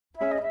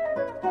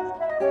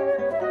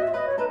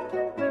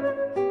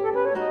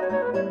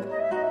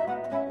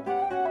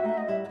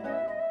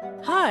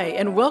Hi,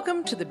 and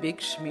welcome to The Big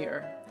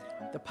Schmear,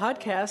 the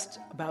podcast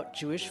about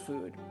Jewish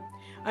food.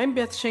 I'm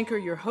Beth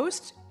Schenker, your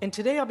host, and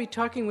today I'll be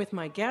talking with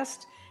my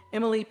guest,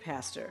 Emily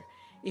Pastor.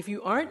 If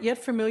you aren't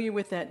yet familiar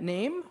with that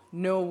name,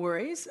 no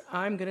worries.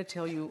 I'm going to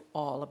tell you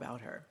all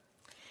about her.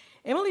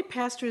 Emily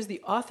Pastor is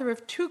the author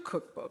of 2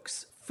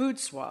 cookbooks, Food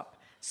Swap,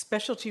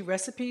 Specialty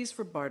Recipes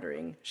for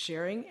Bartering,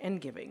 Sharing, and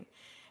Giving,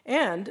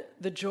 and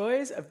The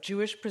Joys of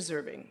Jewish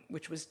Preserving,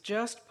 which was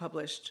just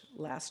published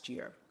last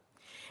year.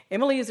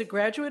 Emily is a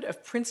graduate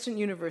of Princeton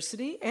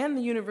University and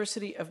the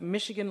University of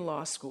Michigan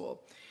Law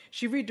School.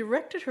 She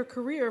redirected her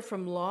career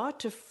from law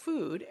to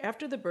food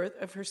after the birth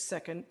of her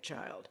second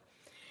child.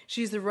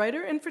 She's the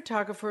writer and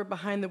photographer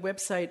behind the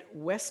website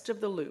West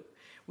of the Loop,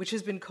 which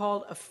has been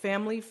called a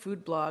family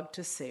food blog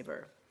to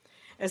savor.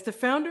 As the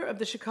founder of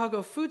the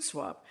Chicago Food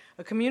Swap,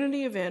 a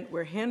community event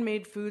where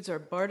handmade foods are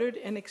bartered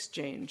and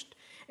exchanged,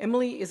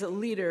 Emily is a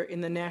leader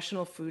in the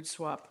national food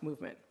swap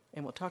movement,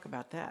 and we'll talk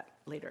about that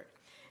later.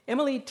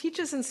 Emily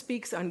teaches and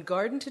speaks on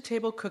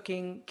garden-to-table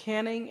cooking,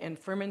 canning, and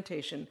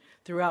fermentation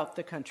throughout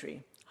the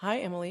country. Hi,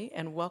 Emily,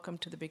 and welcome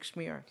to The Big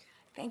Schmear.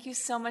 Thank you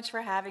so much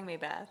for having me,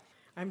 Beth.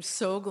 I'm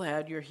so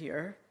glad you're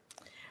here.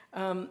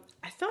 I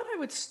thought I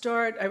would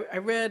start,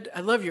 I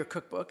love your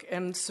cookbook,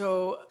 and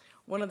so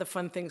one of the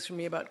fun things for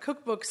me about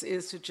cookbooks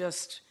is to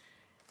just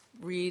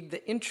read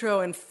the intro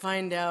and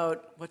find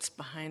out what's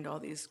behind all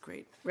these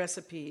great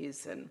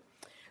recipes. And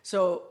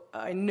so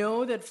I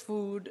know that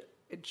food,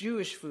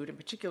 Jewish food in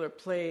particular,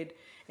 played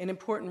an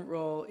important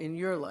role in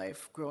your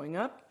life growing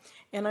up.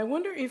 And I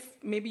wonder if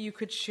maybe you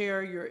could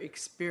share your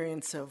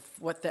experience of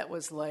what that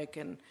was like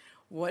and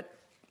what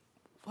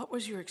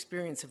was your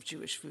experience of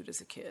Jewish food as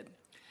a kid?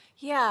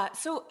 Yeah,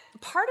 so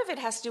part of it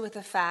has to do with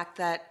the fact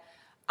that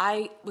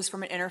I was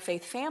from an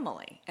interfaith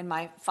family, and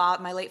my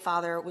late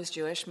father was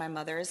Jewish, my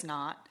mother is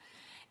not.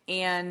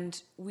 And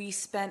we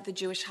spent the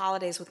Jewish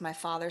holidays with my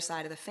father's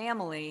side of the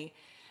family,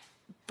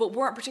 but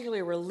weren't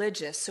particularly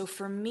religious. So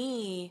for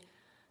me,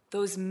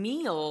 those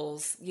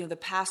meals, the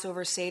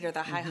Passover Seder,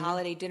 the high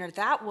holiday dinner,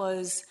 that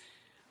was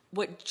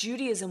what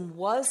Judaism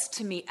was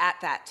to me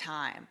at that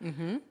time.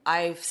 Mm-hmm.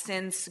 I've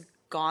since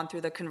gone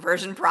through the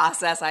conversion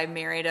process. I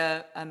married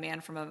a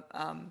man from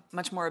a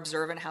much more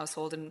observant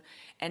household,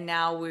 and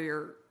now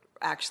we're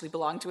actually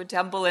belong to a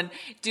temple and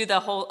do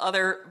the whole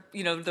other,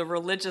 the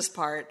religious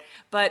part.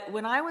 But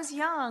when I was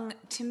young,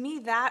 to me,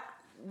 that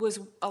was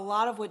a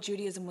lot of what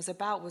Judaism was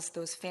about, was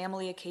those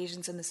family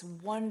occasions and this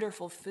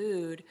wonderful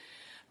food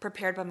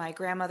prepared by my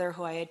grandmother,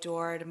 who I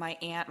adored, my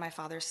aunt, my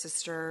father's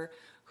sister,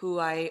 who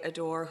I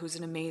adore, who's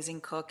an amazing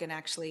cook and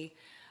actually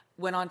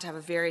went on to have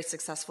a very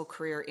successful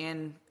career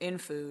in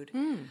food.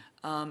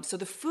 So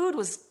the food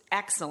was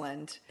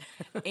excellent,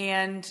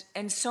 and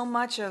so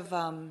much of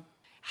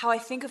how I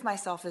think of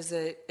myself as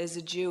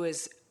a Jew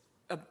as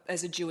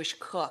a Jewish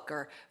cook,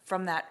 or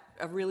from a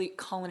really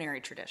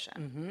culinary tradition.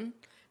 Mm-hmm.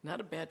 Not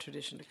a bad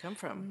tradition to come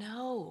from.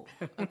 No,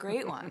 a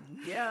great one.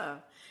 Yeah.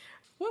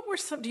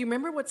 Do you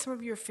remember what some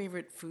of your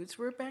favorite foods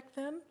were back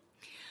then?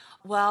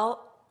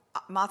 Well,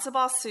 matzo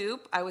ball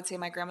soup. I would say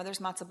my grandmother's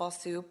matzo ball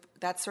soup.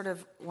 That's sort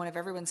of one of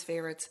everyone's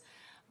favorites.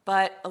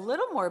 But a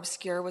little more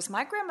obscure was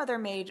my grandmother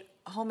made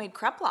homemade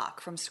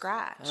kreplach from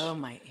scratch. Oh,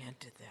 my aunt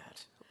did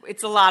that.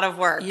 It's a lot of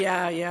work.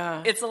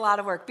 Yeah. It's a lot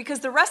of work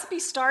because the recipe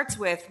starts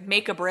with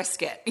make a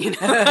brisket, and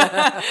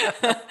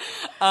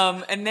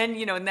then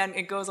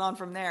it goes on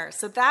from there.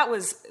 So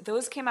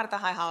those came out at the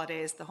high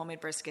holidays, the homemade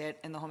brisket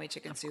and the homemade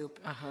chicken soup.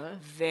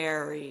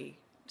 Very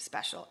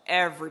special.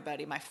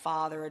 Everybody, my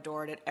father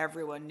adored it.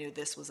 Everyone knew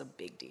this was a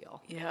big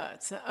deal. Yeah.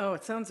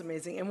 It sounds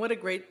amazing. And what a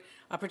great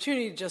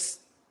opportunity to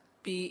just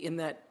be in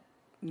that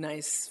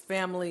nice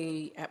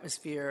family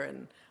atmosphere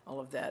and all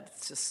of that.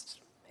 It's just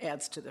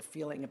adds to the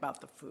feeling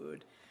about the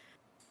food.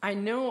 I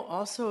know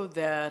also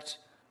that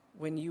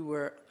when you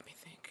were, let me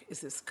think,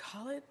 is this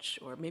college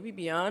or maybe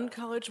beyond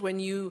college, when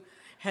you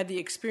had the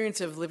experience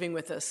of living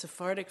with a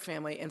Sephardic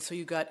family, and so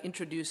you got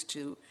introduced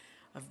to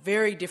a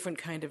very different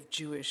kind of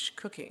Jewish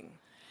cooking.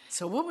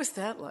 So what was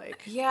that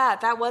like? Yeah,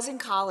 that was in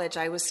college.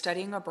 I was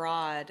studying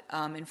abroad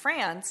in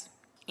France,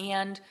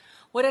 and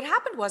what had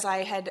happened was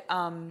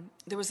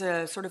there was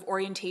a sort of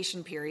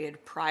orientation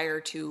period prior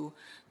to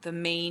the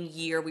main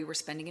year we were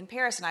spending in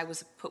Paris, and I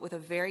was put with a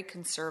very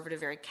conservative,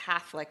 very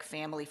Catholic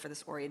family for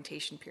this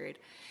orientation period,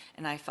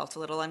 and I felt a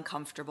little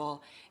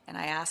uncomfortable, and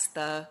I asked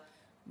the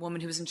woman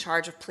who was in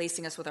charge of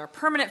placing us with our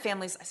permanent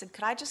families, I said,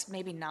 could I just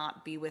maybe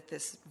not be with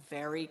this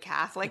very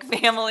Catholic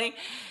family?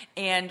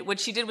 And what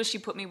she did was she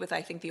put me with,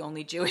 I think, the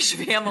only Jewish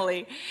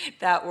family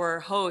that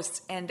were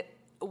hosts, and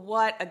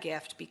what a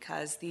gift,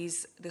 because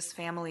this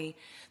family,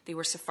 they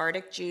were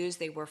Sephardic Jews.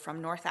 They were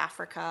from North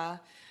Africa,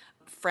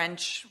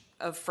 French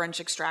Jewish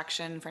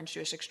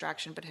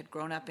extraction, but had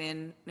grown up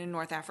in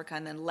North Africa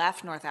and then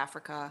left North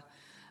Africa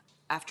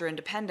after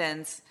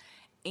independence.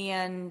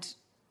 And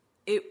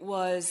it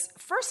was,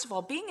 first of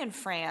all, being in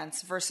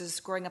France versus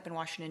growing up in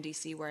Washington,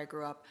 D.C., where I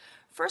grew up,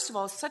 first of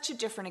all, such a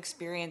different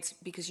experience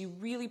because you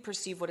really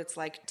perceive what it's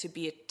like to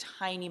be a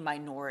tiny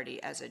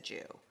minority as a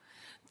Jew.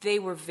 They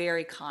were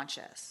very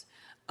conscious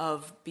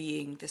of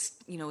being this,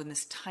 in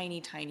this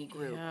tiny, tiny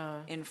group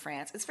in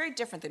France. It's very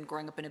different than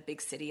growing up in a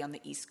big city on the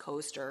East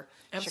Coast or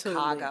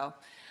Chicago,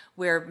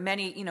 where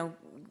many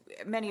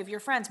of your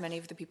friends, many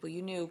of the people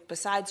you knew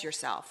besides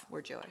yourself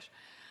were Jewish.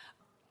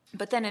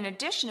 But then in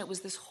addition, it was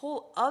this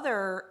whole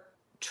other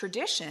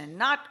tradition,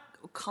 not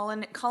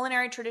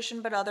culinary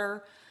tradition, but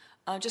other,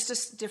 just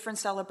a different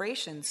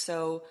celebrations.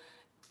 So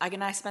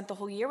I spent the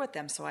whole year with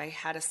them. So I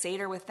had a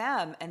Seder with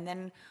them. And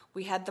then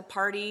we had the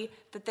party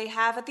that they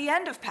have at the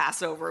end of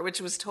Passover,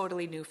 which was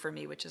totally new for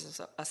me, which is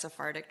a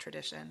Sephardic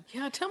tradition.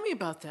 Yeah, tell me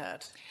about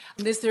that.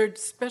 And is there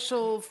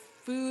special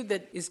food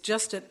that is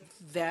just at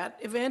that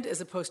event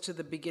as opposed to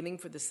the beginning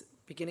for this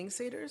beginning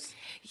Seders?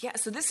 Yeah,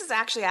 so this is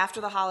actually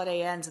after the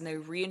holiday ends and they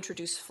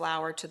reintroduce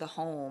flour to the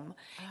home.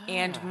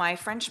 And my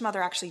French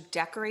mother actually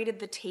decorated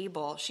the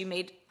table. She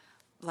made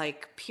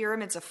like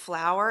pyramids of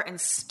flour and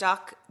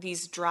stuck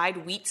these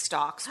dried wheat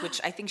stalks,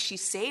 which I think she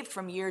saved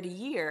from year to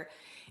year,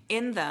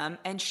 in them,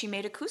 and she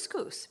made a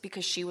couscous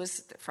because she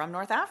was from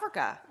North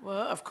Africa.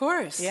 Well, of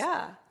course.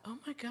 Yeah. Oh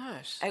my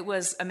gosh. It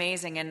was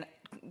amazing and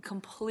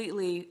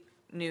completely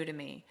new to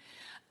me.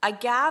 I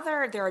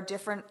gather there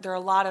are a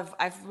lot of,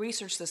 I've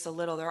researched this a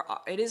little,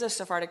 it is a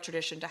Sephardic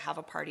tradition to have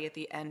a party at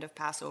the end of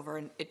Passover,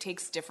 and it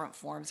takes different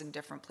forms in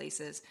different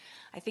places.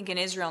 I think in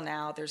Israel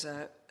now there's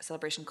a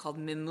celebration called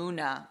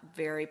Mimuna,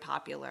 very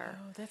popular.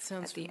 Oh, that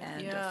sounds at the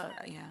end. Yeah.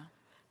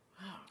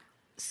 Wow.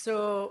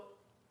 So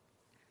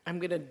I'm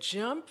going to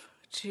jump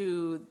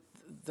to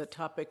the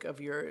topic of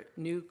your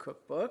new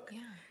cookbook. Yeah.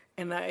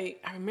 And I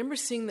remember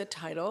seeing the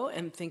title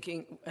and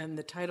thinking, and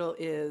the title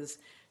is...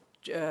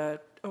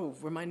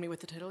 remind me what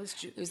the title is.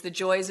 It was The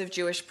Joys of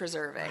Jewish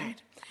Preserving.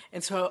 Right.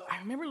 And so I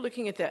remember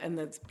looking at that and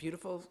the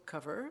beautiful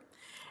cover,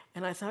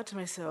 and I thought to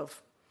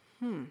myself,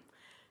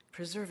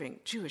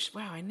 preserving Jewish.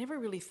 Wow, I never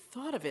really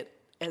thought of it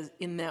as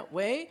in that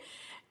way.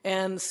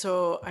 And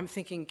so I'm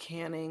thinking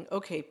canning,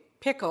 okay,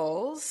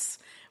 pickles,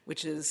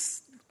 which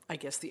is, I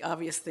guess, the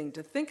obvious thing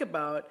to think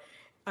about.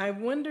 I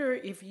wonder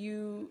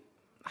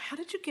how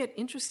did you get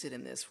interested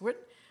in this?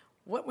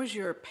 What was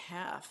your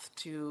path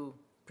to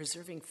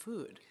preserving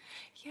food?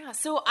 Yeah,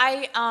 so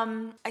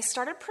I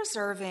started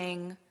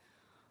preserving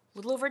a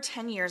little over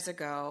 10 years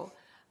ago,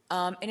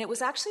 and it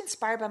was actually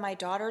inspired by my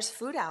daughter's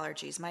food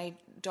allergies. My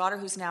daughter,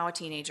 who's now a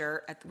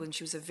teenager, when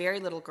she was a very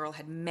little girl,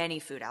 had many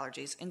food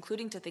allergies,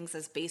 including to things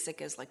as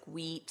basic as like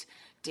wheat,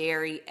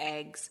 dairy,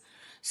 eggs.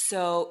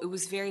 So it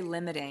was very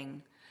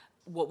limiting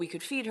what we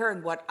could feed her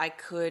and what I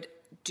could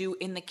do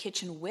in the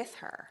kitchen with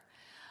her.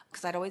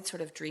 Because I'd always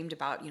sort of dreamed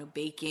about,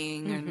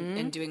 baking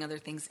and doing other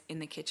things in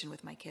the kitchen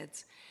with my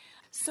kids.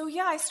 So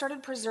yeah, I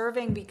started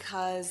preserving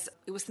because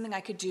it was something I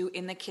could do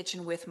in the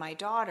kitchen with my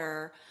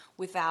daughter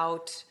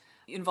without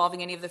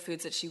involving any of the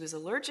foods that she was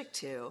allergic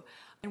to.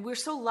 And we're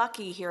so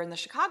lucky here in the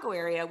Chicago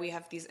area. We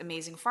have these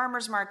amazing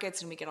farmers markets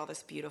and we get all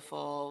this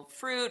beautiful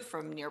fruit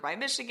from nearby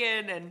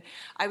Michigan. And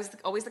I was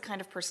always the kind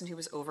of person who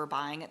was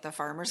overbuying at the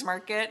farmers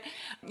market.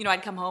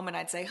 I'd come home and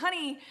I'd say,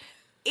 honey,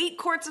 8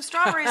 quarts of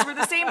strawberries were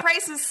the same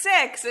price as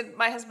 6. And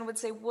my husband would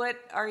say, what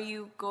are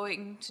you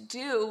going to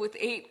do with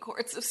 8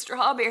 quarts of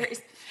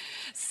strawberries?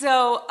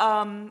 So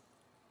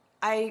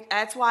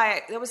that's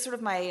why that was sort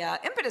of my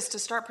impetus to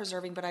start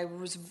preserving. But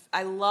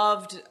I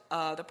loved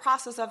the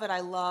process of it.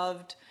 I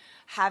loved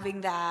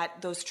having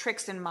those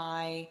tricks in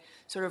my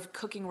sort of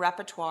cooking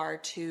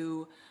repertoire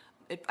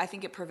I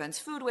think it prevents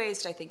food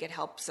waste. I think it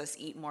helps us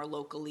eat more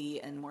locally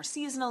and more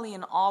seasonally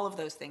and all of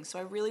those things. So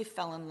I really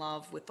fell in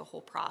love with the whole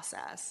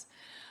process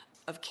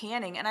of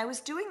canning. And I was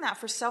doing that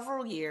for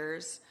several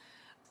years,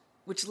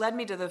 which led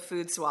me to the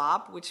food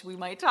swap, which we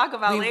might talk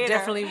about later. We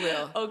definitely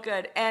will. Oh,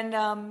 good. And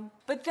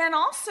but then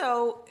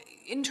also,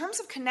 in terms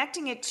of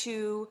connecting it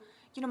to,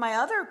 my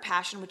other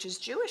passion, which is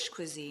Jewish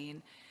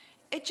cuisine,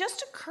 it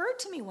just occurred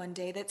to me one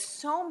day that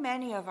so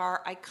many of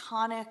our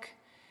iconic,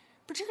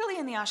 particularly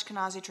in the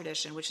Ashkenazi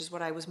tradition, which is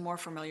what I was more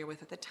familiar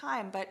with at the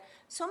time, but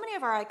so many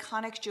of our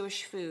iconic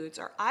Jewish foods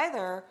are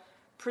either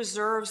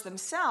preserves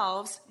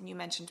themselves, and you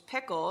mentioned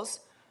pickles,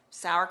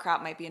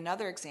 sauerkraut might be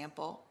another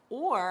example,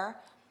 or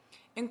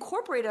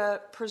incorporate a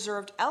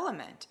preserved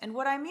element. And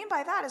what I mean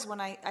by that is when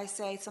I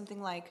say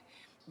something like,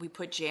 we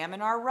put jam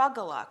in our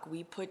rugelach,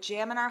 we put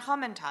jam in our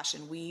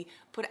hamantaschen, we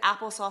put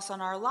applesauce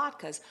on our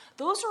latkes.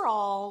 Those are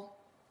all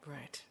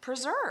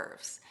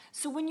preserves.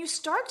 So when you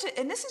start to,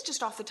 and this is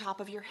just off the top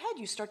of your head,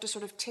 you start to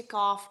sort of tick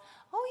off,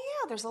 oh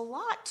yeah, there's a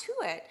lot to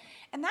it.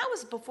 And that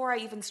was before I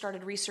even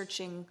started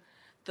researching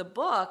the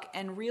book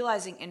and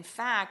realizing, in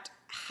fact,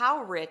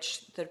 how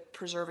rich the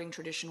preserving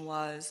tradition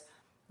was,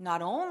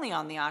 not only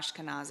on the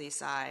Ashkenazi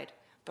side,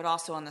 but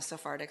also on the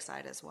Sephardic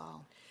side as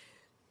well.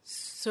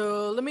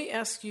 So let me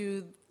ask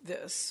you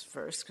this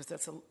first, because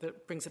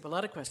that brings up a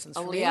lot of questions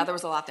for me. Yeah, there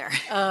was a lot there.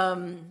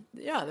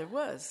 Yeah, there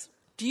was.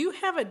 Do you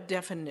have a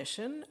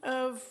definition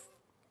of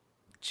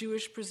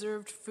Jewish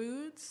preserved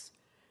foods?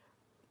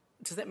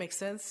 Does that make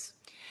sense?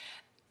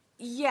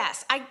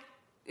 Yes,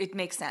 it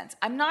makes sense.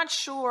 I'm not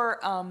sure.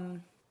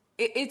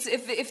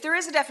 If there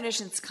is a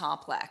definition, it's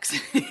complex.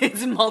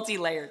 It's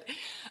multi-layered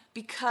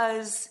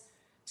because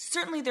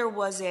certainly there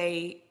was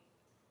a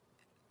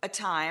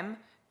time,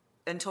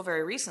 until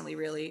very recently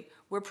really,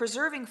 where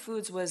preserving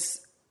foods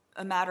was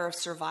a matter of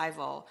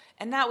survival.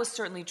 And that was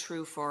certainly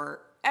true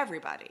for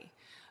everybody.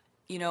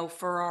 You know,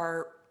 for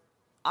our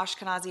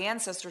Ashkenazi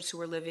ancestors who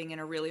were living in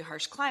a really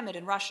harsh climate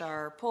in Russia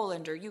or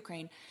Poland or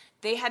Ukraine,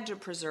 they had to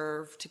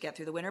preserve to get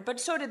through the winter, but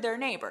so did their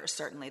neighbors,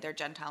 certainly, their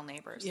Gentile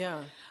neighbors.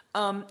 Yeah.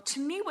 To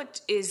me,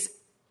 what is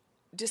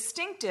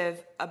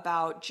distinctive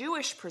about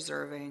Jewish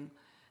preserving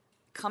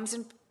comes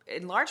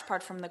in large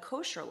part from the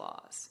kosher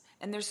laws.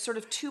 And there's sort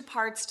of two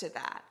parts to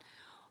that.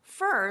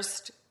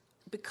 First,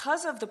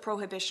 because of the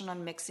prohibition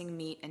on mixing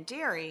meat and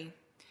dairy,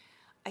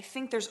 I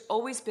think there's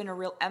always been a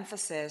real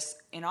emphasis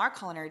in our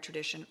culinary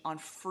tradition on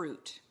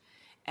fruit,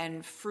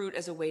 and fruit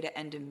as a way to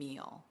end a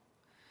meal.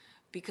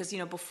 Because, you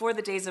know, before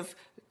the days of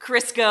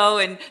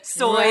Crisco and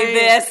soy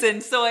this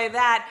and soy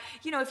that,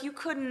 you know, if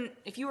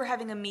you were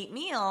having a meat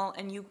meal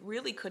and you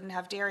really couldn't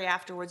have dairy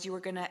afterwards, you were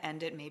going to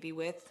end it maybe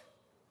with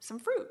some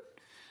fruit.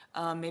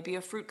 Maybe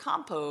a fruit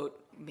compote,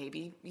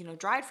 maybe, you know,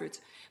 dried fruits.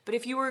 But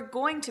if you were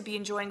going to be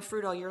enjoying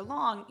fruit all year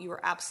long, you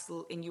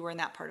were in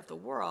that part of the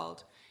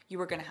world, you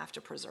were going to have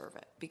to preserve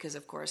it. Because,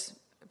 of course,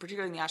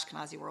 particularly in the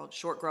Ashkenazi world,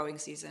 short growing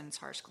seasons,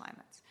 harsh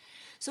climates.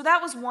 So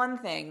that was one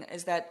thing,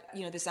 is that,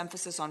 you know, this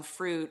emphasis on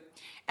fruit.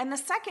 And the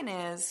second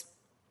is,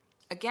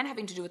 again,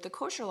 having to do with the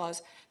kosher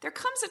laws, there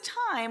comes a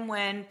time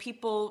when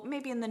people,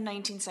 maybe in the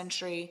 19th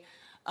century,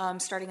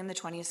 starting in the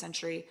 20th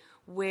century,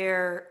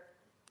 where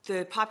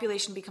the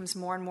population becomes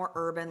more and more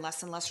urban,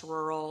 less and less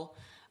rural.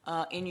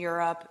 In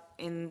Europe,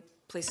 in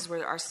places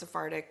where our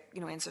Sephardic,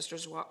 you know,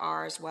 ancestors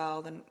are as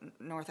well, the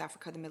North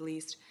Africa, the Middle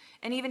East,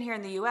 and even here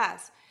in the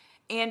U.S.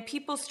 And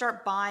people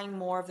start buying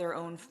more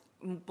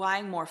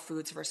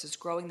foods versus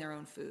growing their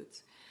own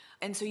foods.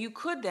 And so you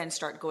could then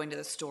start going to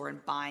the store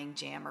and buying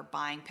jam or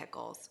buying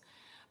pickles.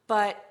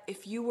 But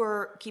if you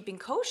were keeping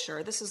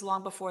kosher, this is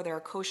long before there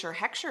are kosher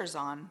hechshers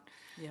on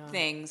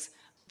things,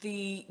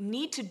 the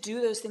need to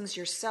do those things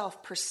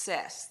yourself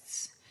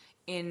persists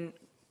in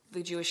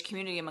the Jewish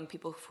community among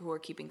people who are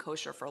keeping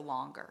kosher for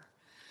longer.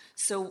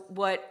 So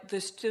what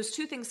those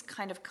two things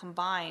kind of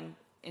combine,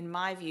 in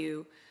my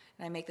view,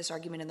 and I make this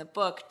argument in the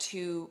book,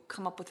 to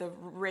come up with a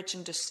rich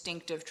and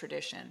distinctive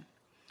tradition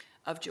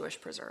of Jewish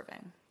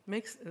preserving.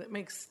 That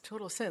makes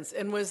total sense.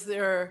 And is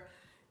there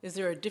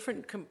a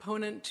different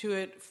component to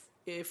it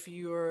if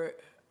you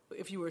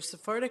were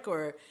Sephardic,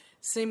 or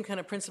same kind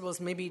of principles,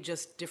 maybe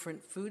just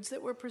different foods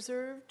that were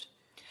preserved?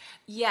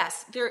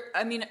 Yes,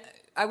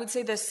 I would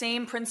say the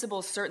same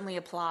principles certainly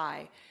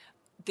apply.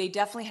 They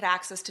definitely had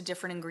access to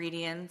different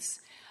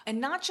ingredients,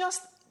 and not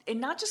just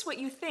what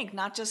you think,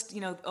 not just,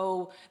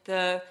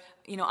 the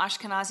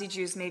Ashkenazi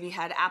Jews maybe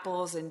had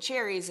apples and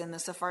cherries and the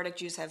Sephardic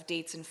Jews have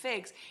dates and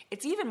figs.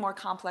 It's even more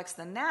complex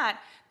than that,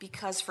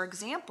 because, for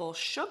example,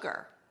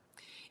 sugar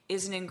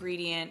is an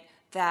ingredient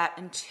that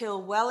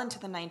until well into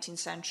the 19th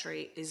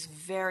century is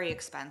very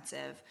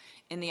expensive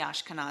in the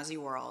Ashkenazi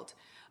world,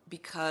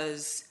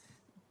 because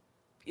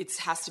it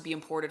has to be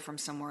imported from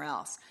somewhere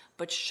else.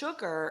 But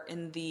sugar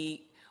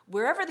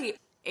wherever the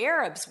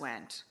Arabs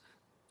went,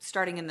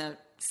 starting in the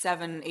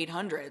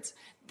 800s,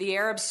 the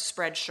Arabs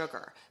spread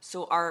sugar.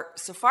 So our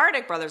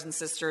Sephardic brothers and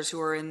sisters who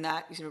are in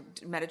that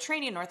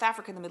Mediterranean, North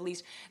Africa, and the Middle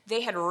East,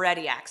 they had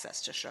ready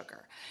access to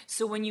sugar.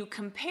 So when you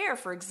compare,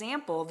 for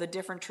example, the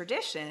different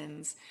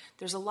traditions,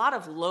 there's a lot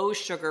of low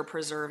sugar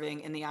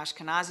preserving in the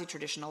Ashkenazi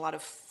tradition, a lot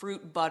of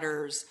fruit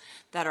butters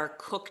that are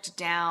cooked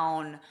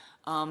down,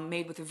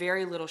 made with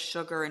very little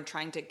sugar and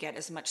trying to get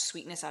as much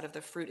sweetness out of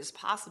the fruit as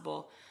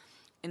possible.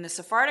 In the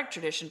Sephardic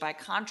tradition, by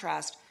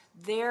contrast,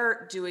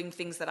 they're doing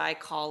things that I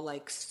call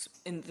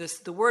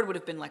the word would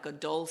have been like a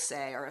dulce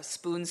or a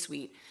spoon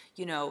sweet.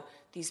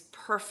 These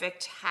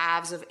perfect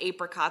halves of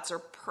apricots or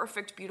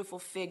perfect, beautiful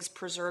figs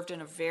preserved in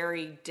a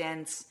very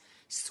dense,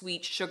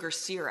 sweet sugar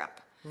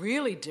syrup.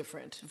 Really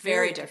different.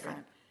 Very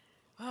different.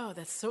 Oh,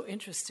 that's so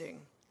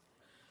interesting.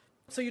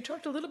 So you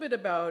talked a little bit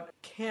about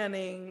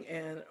canning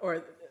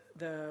or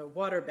the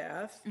water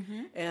bath,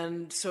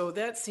 and so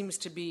that seems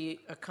to be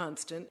a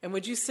constant. And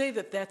would you say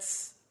that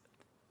that's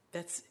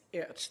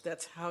it?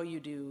 That's how you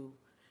do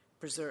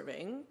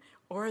preserving?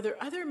 Or are there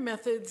other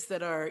methods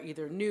that are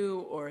either new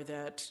or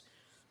that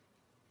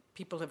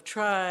people have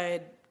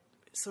tried?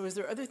 So is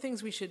there other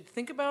things we should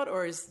think about,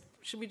 or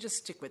should we just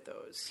stick with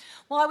those?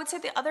 Well, I would say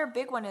the other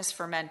big one is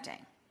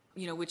fermenting,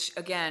 which,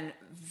 again,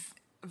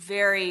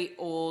 very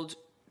old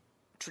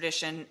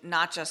tradition,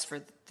 not just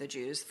for the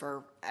Jews,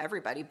 for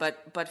everybody,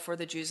 but for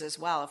the Jews as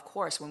well. Of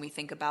course, when we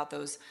think about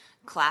those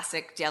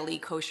classic deli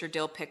kosher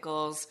dill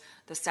pickles,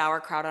 the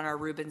sauerkraut on our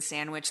Reuben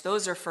sandwich,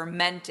 those are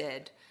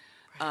fermented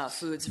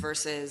foods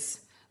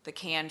versus the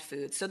canned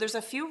foods. So there's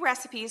a few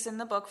recipes in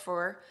the book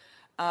for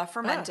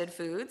fermented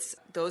foods,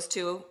 those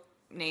two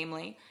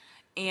namely.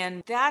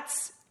 And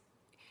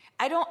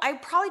I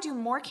probably do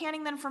more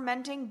canning than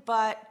fermenting,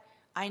 but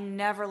I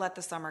never let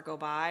the summer go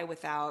by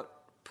without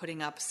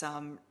putting up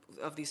some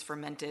of these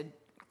fermented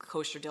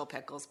kosher dill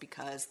pickles,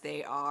 because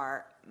they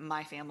are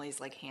my family's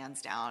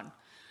hands down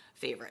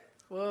favorite.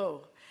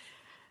 Whoa.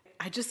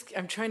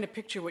 I'm trying to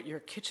picture what your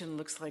kitchen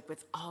looks like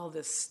with all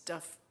this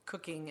stuff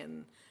cooking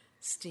and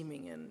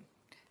steaming, and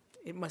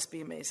it must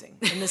be amazing.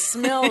 And the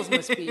smells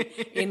must be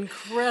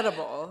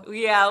incredible.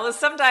 Yeah, well,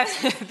 sometimes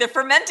the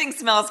fermenting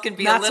smells can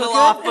be Not a so little good?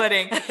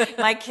 off-putting.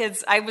 My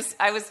kids,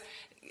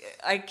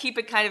 I keep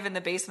it kind of in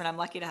the basement. I'm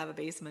lucky to have a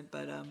basement,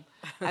 but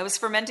I was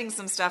fermenting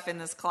some stuff in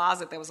this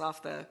closet that was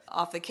off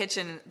the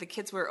kitchen. The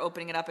kids were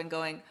opening it up and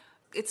going,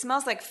 "It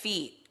smells like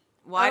feet.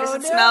 Why does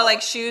it smell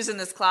like shoes in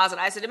this closet?"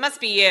 I said, "It must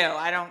be you.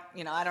 I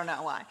don't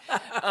know why."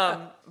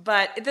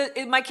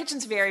 But my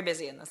kitchen's very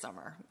busy in the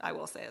summer. I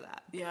will say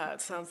that. Yeah,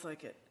 it sounds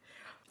like it.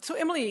 So,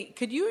 Emily,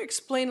 could you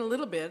explain a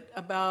little bit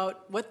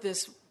about what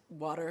this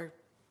water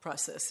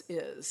process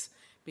is?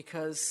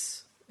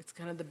 Because it's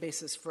kind of the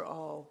basis for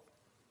all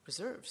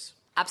preserves.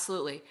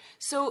 Absolutely.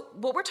 So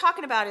what we're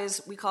talking about is,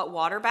 we call it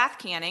water bath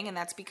canning, and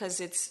that's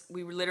because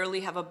we literally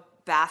have a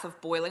bath of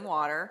boiling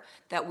water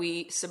that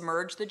we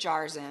submerge the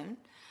jars in.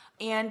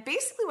 And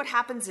basically what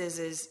happens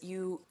is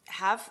you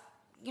have,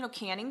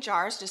 canning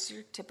jars, just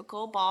your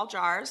typical ball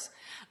jars,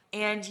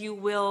 and you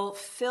will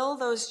fill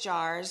those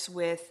jars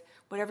with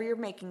whatever you're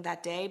making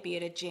that day, be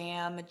it a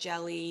jam, a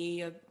jelly,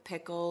 a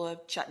pickle, a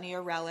chutney,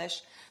 or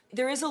relish.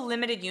 There is a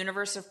limited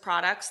universe of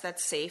products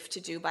that's safe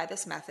to do by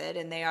this method,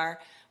 and they are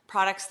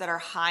products that are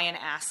high in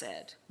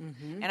acid.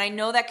 Mm-hmm. And I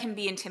know that can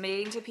be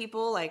intimidating to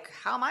people, like,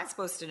 how am I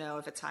supposed to know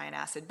if it's high in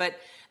acid? But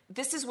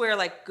this is where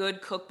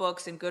good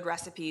cookbooks and good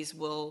recipes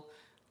will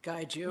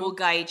guide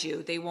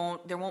you.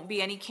 There won't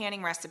be any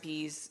canning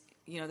recipes,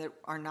 that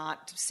are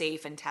not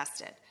safe and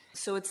tested.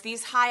 So it's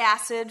these high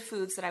acid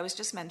foods that I was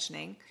just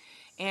mentioning.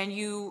 And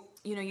you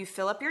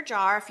fill up your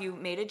jar. If you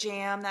made a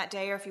jam that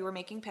day, or if you were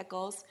making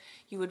pickles,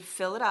 you would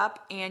fill it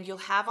up, and you'll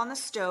have on the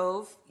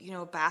stove,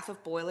 a bath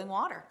of boiling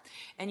water.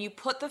 And you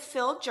put the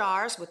filled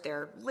jars with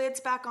their lids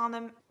back on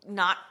them.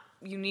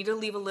 You need to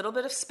leave a little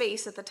bit of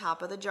space at the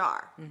top of the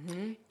jar.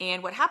 Mm-hmm.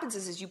 And what happens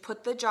is you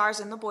put the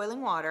jars in the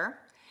boiling water,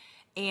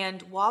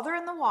 and while they're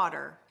in the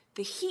water,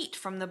 the heat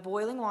from the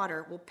boiling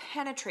water will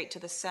penetrate to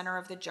the center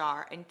of the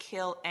jar and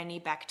kill any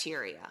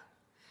bacteria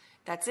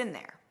that's in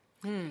there.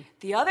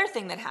 The other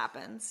thing that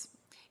happens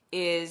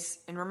is,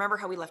 and remember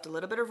how we left a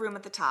little bit of room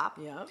at the top?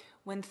 Yeah.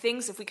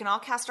 If we can all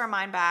cast our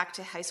mind back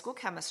to high school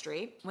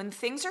chemistry, when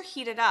things are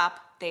heated up,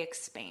 they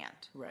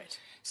expand. Right.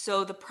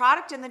 So the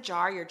product in the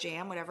jar, your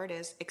jam, whatever it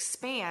is,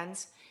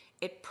 expands.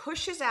 It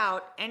pushes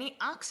out any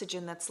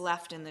oxygen that's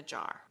left in the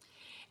jar.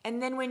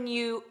 And then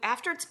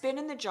after it's been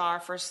in the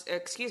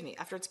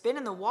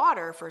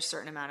water for a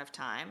certain amount of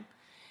time,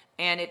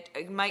 and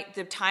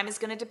the time is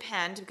going to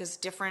depend, because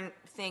different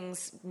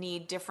things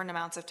need different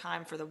amounts of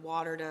time for the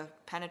water to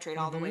penetrate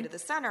all the way to the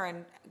center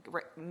and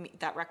meet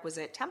that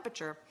requisite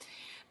temperature.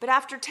 But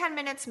after 10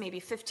 minutes, maybe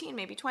 15,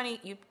 maybe 20,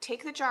 you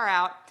take the jar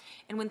out,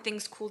 and when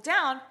things cool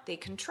down, they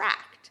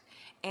contract.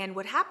 And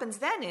what happens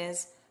then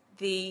is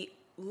the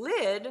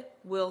lid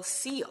will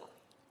seal.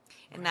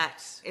 And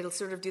that it'll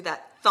sort of do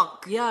that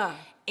thunk. Yeah.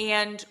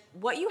 And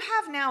what you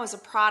have now is a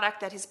product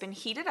that has been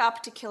heated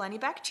up to kill any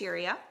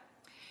bacteria.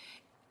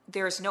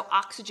 There's no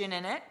oxygen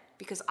in it,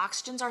 because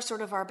oxygens are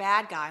sort of our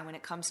bad guy when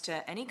it comes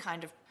to any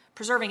kind of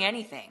preserving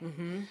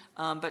anything,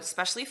 but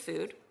especially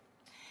food.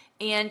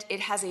 And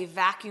it has a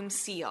vacuum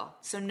seal,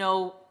 so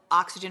no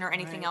oxygen or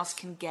anything else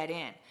can get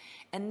in.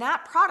 And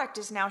that product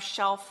is now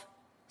shelf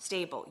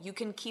stable. You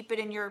can keep it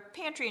in your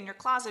pantry, in your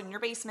closet, in your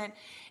basement,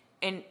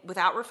 and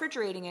without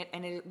refrigerating it,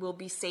 and it will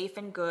be safe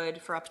and good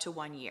for up to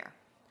 1 year.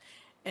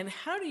 And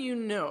how do you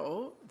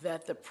know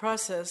that the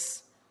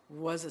process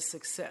was a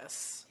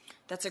success?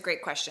 That's a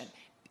great question.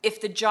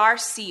 If the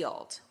jar's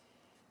sealed,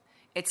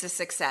 it's a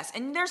success.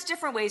 And there's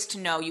different ways to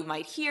know. You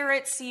might hear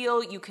it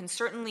seal. You can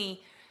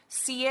certainly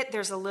see it.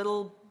 There's a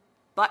little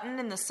button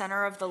in the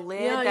center of the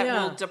lid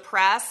will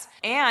depress.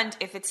 And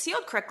if it's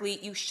sealed correctly,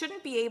 you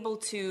shouldn't be able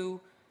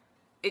to,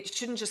 it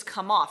shouldn't just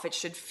come off. It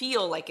should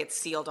feel like it's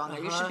sealed on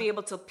there. You should be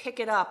able to pick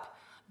it up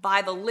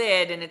by the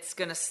lid, and it's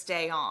going to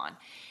stay on.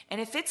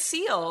 And if it's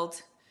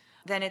sealed,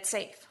 then it's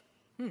safe.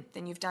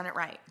 Then you've done it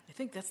right. I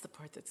think that's the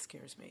part that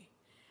scares me.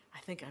 I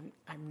think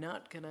I'm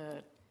not going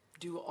to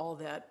do all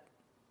that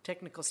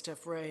technical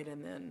stuff right,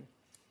 and then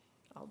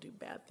I'll do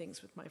bad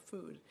things with my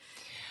food.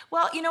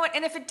 Well, you know what?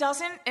 And if it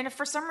doesn't, and if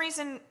for some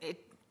reason it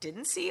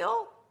didn't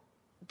seal,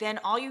 then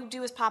all you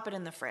do is pop it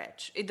in the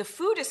fridge. The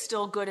food is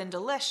still good and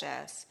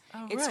delicious.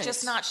 Oh, it's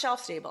just not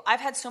shelf stable. I've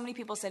had so many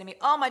people say to me,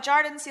 "Oh, my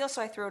jar didn't seal,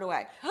 so I threw it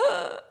away."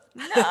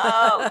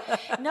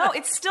 No,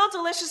 it's still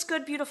delicious,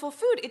 good, beautiful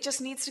food. It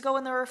just needs to go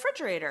in the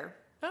refrigerator,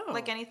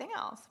 like anything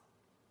else.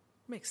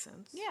 Makes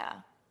sense. Yeah.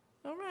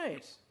 All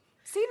right.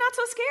 See, not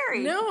so scary.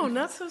 No,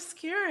 not so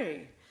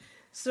scary.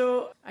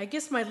 So I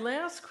guess my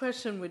last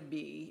question would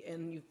be,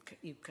 and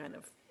you kind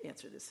of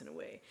answered this in a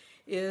way,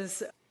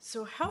 is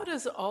so how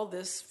does all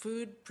this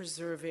food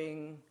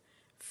preserving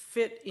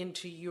fit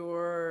into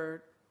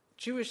your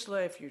Jewish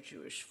life, your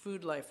Jewish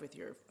food life with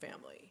your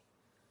family?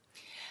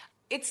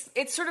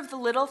 It's sort of the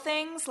little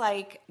things,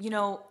 like,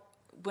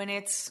 when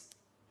it's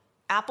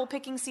apple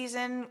picking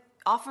season,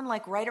 often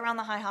like right around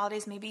the high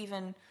holidays, maybe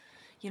even,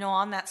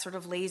 on that sort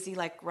of lazy,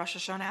 like Rosh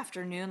Hashanah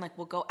afternoon, like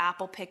we'll go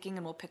apple picking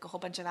and we'll pick a whole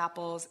bunch of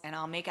apples and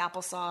I'll make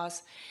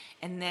applesauce.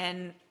 And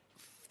then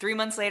 3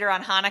 months later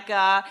on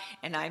Hanukkah,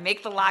 and I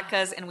make the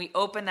latkes and we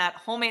open that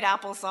homemade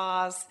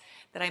applesauce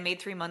that I made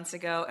 3 months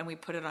ago and we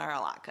put it on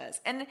our latkes.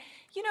 And,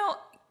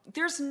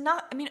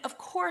 of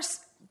course,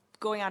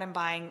 going out and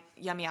buying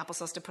yummy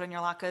applesauce to put in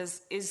your latkes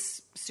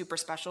is super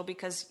special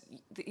because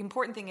the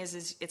important thing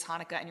is it's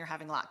Hanukkah and you're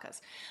having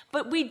latkes.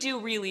 But we do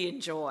really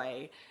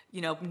enjoy,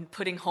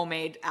 putting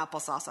homemade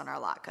applesauce on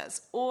our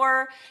latkes.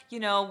 Or,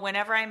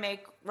 whenever I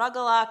make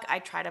rugelach, I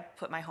try to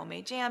put my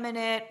homemade jam in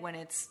it. When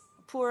it's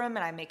Purim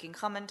and I'm making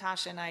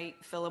chamantash and I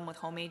fill them with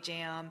homemade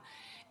jam.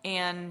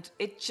 And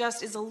it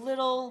just is a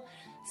little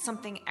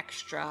something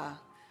extra.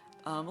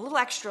 A little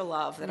extra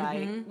love that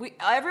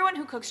everyone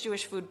who cooks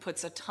Jewish food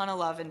puts a ton of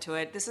love into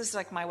it. This is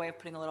like my way of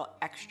putting a little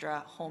extra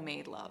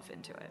homemade love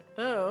into it.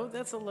 Oh,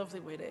 that's a lovely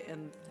way to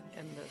end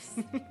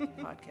this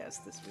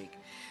podcast this week.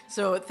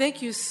 So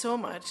thank you so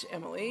much,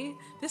 Emily.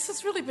 This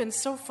has really been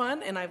so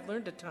fun, and I've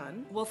learned a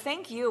ton. Well,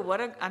 thank you.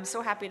 I'm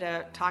so happy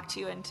to talk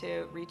to you and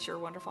to reach your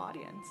wonderful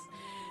audience.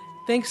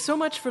 Thanks so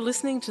much for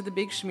listening to The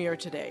Big Schmear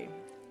today.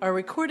 Our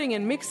recording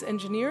and mix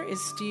engineer is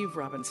Steve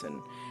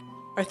Robinson.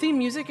 Our theme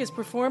music is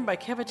performed by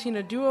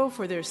Cavatina Duo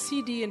for their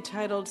CD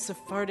entitled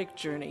Sephardic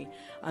Journey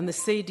on the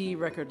Seydee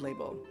record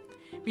label.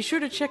 Be sure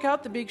to check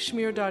out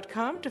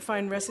thebigschmear.com to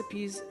find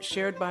recipes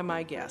shared by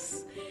my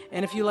guests.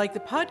 And if you like the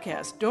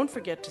podcast, don't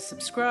forget to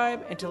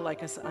subscribe and to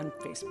like us on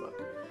Facebook.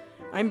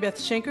 I'm Beth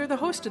Schenker, the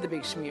host of The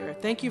Big Schmear.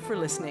 Thank you for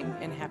listening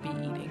and happy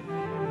eating.